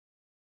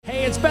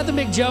Hey, it's Beth and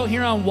Big Joe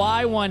here on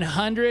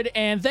Y100,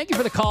 and thank you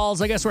for the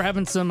calls. I guess we're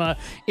having some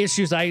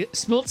issues. I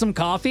spilled some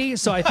coffee,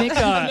 so I think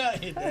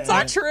That's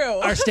not true.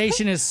 our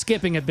station is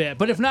skipping a bit.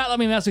 But if not, let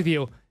me mess with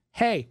you.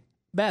 Hey,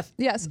 Beth.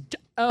 Yes.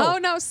 Oh,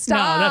 no,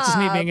 stop. No, that's just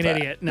me being an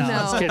idiot. No, I'm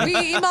just kidding.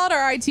 We emailed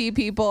our IT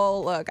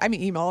people. Look,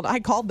 I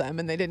called them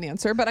and they didn't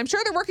answer, but I'm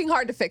sure they're working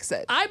hard to fix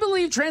it. I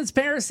believe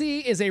transparency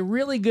is a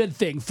really good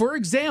thing. For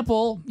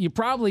example, you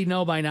probably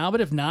know by now,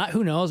 but if not,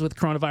 who knows? With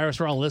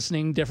coronavirus, we're all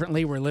listening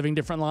differently. We're living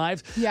different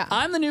lives. Yeah.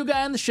 I'm the new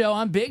guy on the show.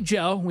 I'm Big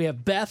Joe. We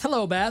have Beth.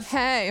 Hello, Beth.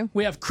 Hey.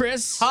 We have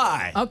Chris.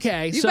 Hi.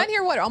 Okay. You've been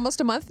here, what,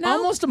 almost a month now?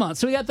 Almost a month.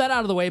 So we got that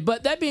out of the way.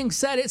 But that being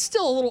said, it's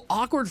still a little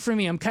awkward for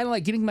me. I'm kind of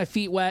like getting my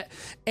feet wet.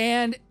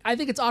 And I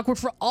think it's awkward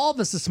for all of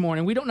us this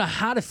morning. We don't know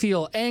how to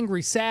feel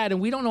angry, sad, and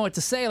we don't know what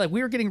to say. Like,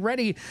 we were getting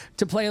ready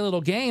to play a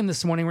little game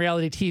this morning,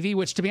 reality TV,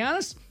 which, to be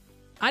honest,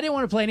 I didn't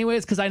want to play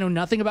anyways because I know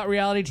nothing about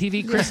reality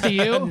TV. Chris, do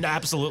you?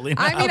 Absolutely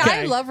not. I mean,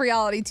 Okay. I love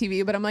reality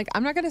TV, but I'm like,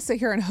 I'm not going to sit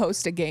here and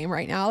host a game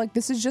right now. Like,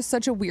 this is just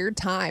such a weird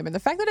time. And the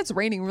fact that it's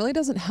raining really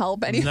doesn't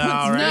help anyone's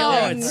right?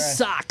 No, feelings. it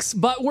sucks.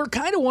 But we're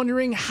kind of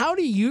wondering, how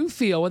do you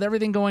feel with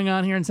everything going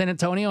on here in San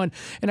Antonio and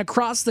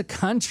across the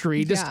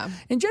country? Just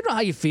in general, how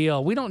you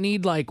feel. We don't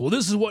need like, well,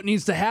 this is what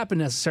needs to happen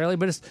necessarily,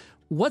 but it's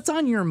what's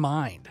on your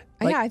mind.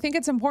 Like, Yeah, I think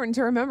it's important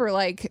to remember,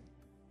 like,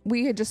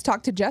 we had just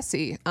talked to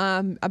Jesse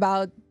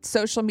about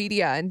social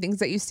media and things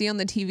that you see on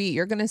the TV.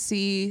 You're going to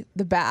see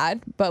the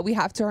bad, but we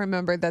have to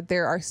remember that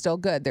there are still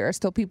good. There are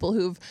still people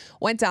who've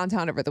went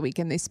downtown over the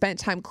weekend. They spent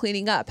time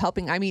cleaning up,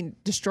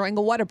 destroying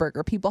a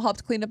Whataburger. People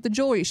helped clean up the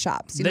jewelry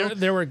shops.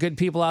 There were good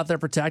people out there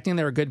protecting.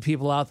 There were good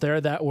people out there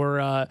that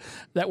were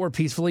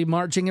peacefully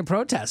marching and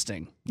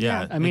protesting.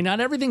 Yeah. I mean, not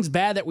everything's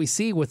bad that we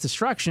see with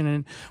destruction,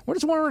 and we're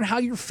just wondering how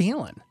you're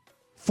feeling.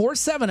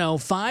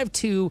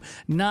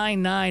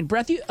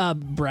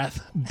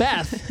 470-5299.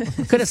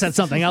 Beth could have said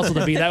something else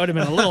with a B. That would have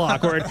been a little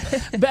awkward.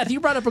 Beth, you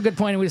brought up a good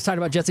point, and we just talked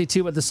about Jesse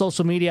too, but the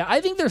social media.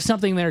 I think there's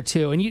something there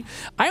too, and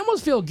I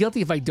almost feel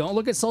guilty if I don't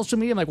look at social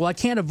media. I'm like, well, I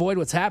can't avoid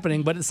what's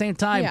happening, but at the same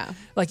time,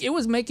 like, it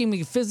was making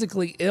me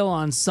physically ill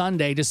on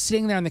Sunday, just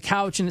sitting there on the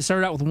couch, and it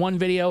started out with one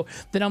video,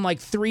 then I'm like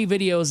 3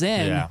 videos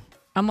in. Yeah.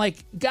 I'm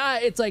like,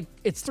 God,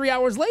 it's 3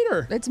 hours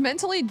later. It's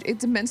mentally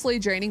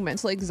draining,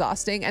 mentally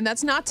exhausting. And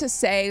that's not to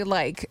say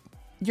like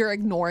you're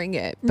ignoring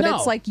it, but No.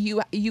 it's like you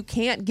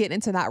can't get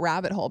into that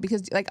rabbit hole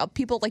because like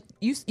people like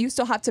you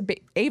still have to be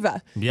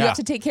Ava. You Yeah. have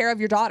to take care of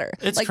your daughter.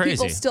 It's like crazy.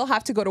 people still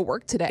have to go to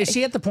work today. Is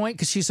she at the point,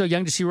 because she's so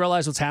young, does she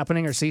realize what's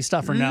happening or see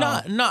stuff or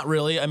no? Not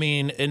really. I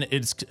mean, and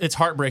it's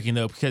heartbreaking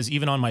though, because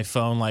even on my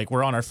phone, like,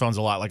 we're on our phones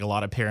a lot, like a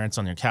lot of parents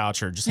on your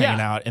couch or just hanging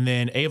out. And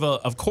then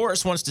Ava, of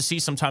course, wants to see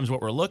sometimes what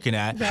we're looking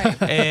at.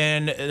 Right.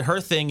 And her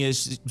thing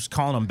is she's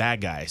calling them bad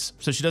guys.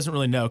 So she doesn't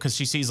really know, because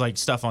she sees like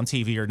stuff on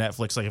TV or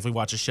Netflix. Like if we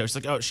watch a show, she's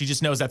like, oh, she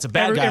just knows that's a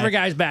bad guy. Every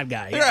guy's bad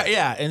guy. Right,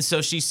 yeah. And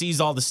so she sees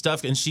all the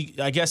stuff, and she,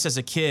 I guess as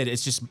a kid,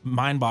 it's just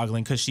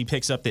mind-boggling because she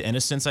picks up the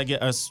innocence, I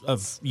guess,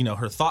 of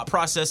her thought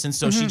process, and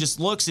so she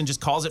just looks and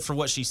just calls it for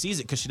what she sees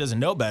it because she doesn't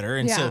know better.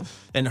 And so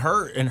in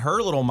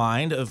her little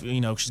mind of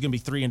she's gonna be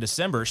 3 in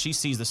December, she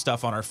sees the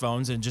stuff on our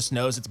phones and just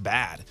knows it's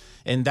bad.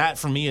 And that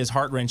for me is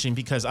heart-wrenching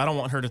because I don't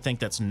want her to think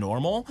that's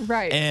normal.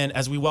 Right. And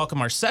as we welcome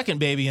our second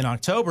baby in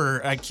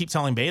October, I keep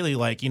telling Bailey,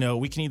 like,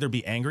 we can either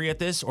be angry at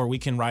this or we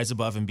can rise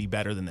above and be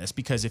better than this.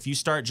 Because if you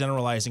start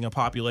generalizing a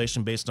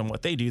population based on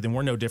what they do, then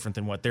we're no different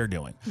than what they're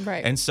doing.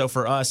 Right. And so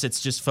for us, it's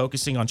just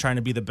focusing on trying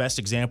to be the best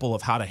example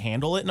of how to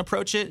handle it and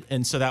approach it.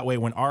 And so that way,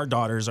 when our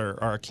daughters or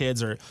our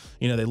kids are,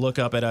 they look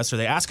up at us or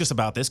they ask us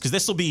about this, because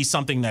this will be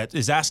something that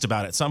is asked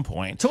about at some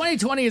point.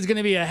 2020 is going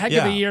to be a heck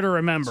of a year to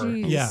remember.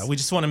 Jeez. Yeah, we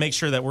just want to make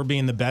sure that we're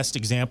being the best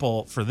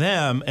example for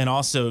them, and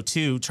also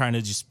too trying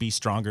to just be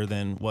stronger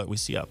than what we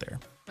see out there.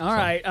 All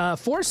right,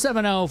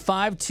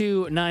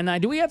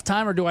 470-5299. Do we have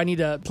time, or do I need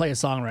to play a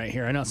song right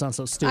here? I know it sounds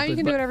so stupid. You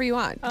can do whatever you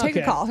want. Take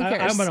a call. Who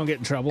cares? I hope I don't get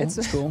in trouble.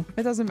 It's cool.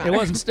 It doesn't matter. It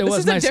was This nice.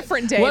 is a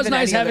different day. It was than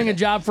nice any having other a day.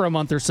 job for a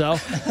month or so.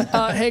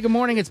 Hey, good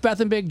morning. It's Beth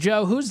and Big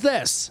Joe. Who's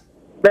this?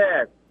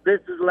 Beth, this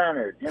is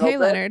Leonard. Hey,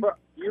 Leonard.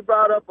 You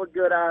brought up a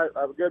good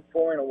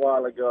point a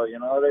while ago.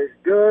 There's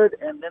good,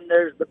 and then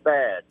there's the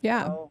bad.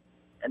 Yeah.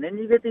 And then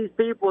you get these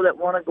people that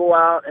want to go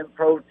out and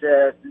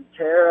protest and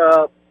tear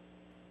up,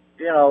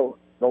 the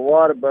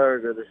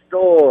Whataburger, the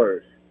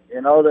stores,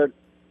 the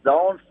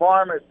own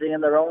pharmacy in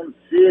their own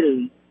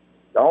city,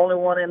 the only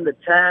one in the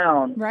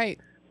town. Right.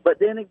 But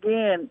then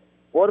again,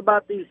 what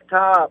about these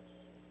cops,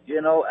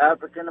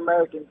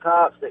 African-American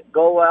cops that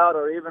go out,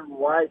 or even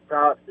white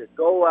cops that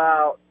go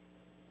out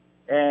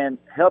and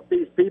help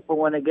these people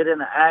when they get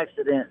in an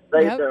accident,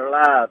 save their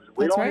lives?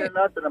 We That's don't right. hear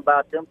nothing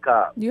about them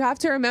cops. You have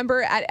to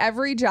remember, at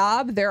every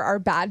job, there are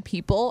bad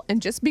people. And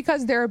just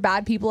because there are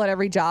bad people at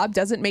every job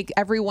doesn't make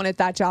everyone at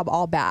that job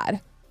all bad.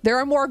 There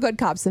are more good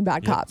cops than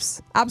bad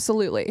cops.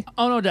 Absolutely.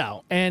 Oh, no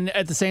doubt. And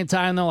at the same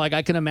time, though, like,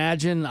 I can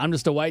imagine, I'm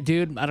just a white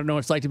dude. I don't know what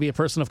it's like to be a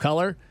person of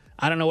color.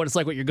 I don't know what it's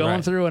like, what you're going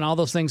Right. through and all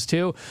those things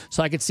too.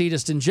 So I could see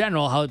just in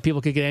general how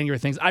people could get angry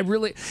at things.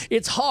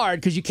 It's hard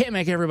because you can't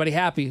make everybody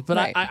happy, but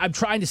Right. I'm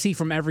trying to see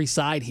from every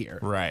side here.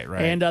 Right.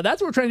 And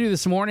that's what we're trying to do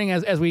this morning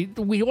as we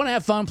want to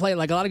have fun, play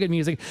like a lot of good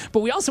music, but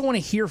we also want to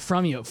hear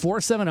from you at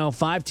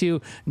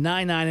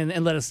 470-5299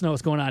 and let us know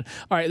what's going on.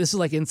 All right, this is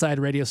like inside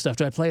radio stuff.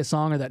 Do I play a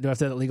song or do I have to have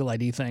that legal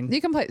ID thing?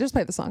 You can just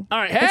play the song. All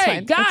right, It's hey, fine.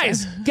 It's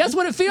guys, guess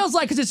what it feels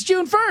like because it's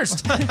June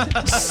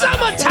 1st.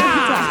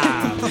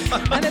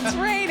 Summertime! And it's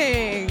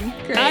raining.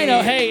 Great. I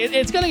know. Hey,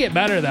 it's going to get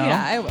better, though.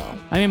 Yeah, I will.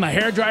 I mean, my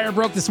hair dryer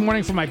broke this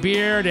morning for my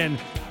beard and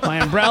my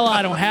umbrella.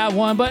 I don't have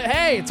one, but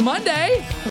hey, it's Monday.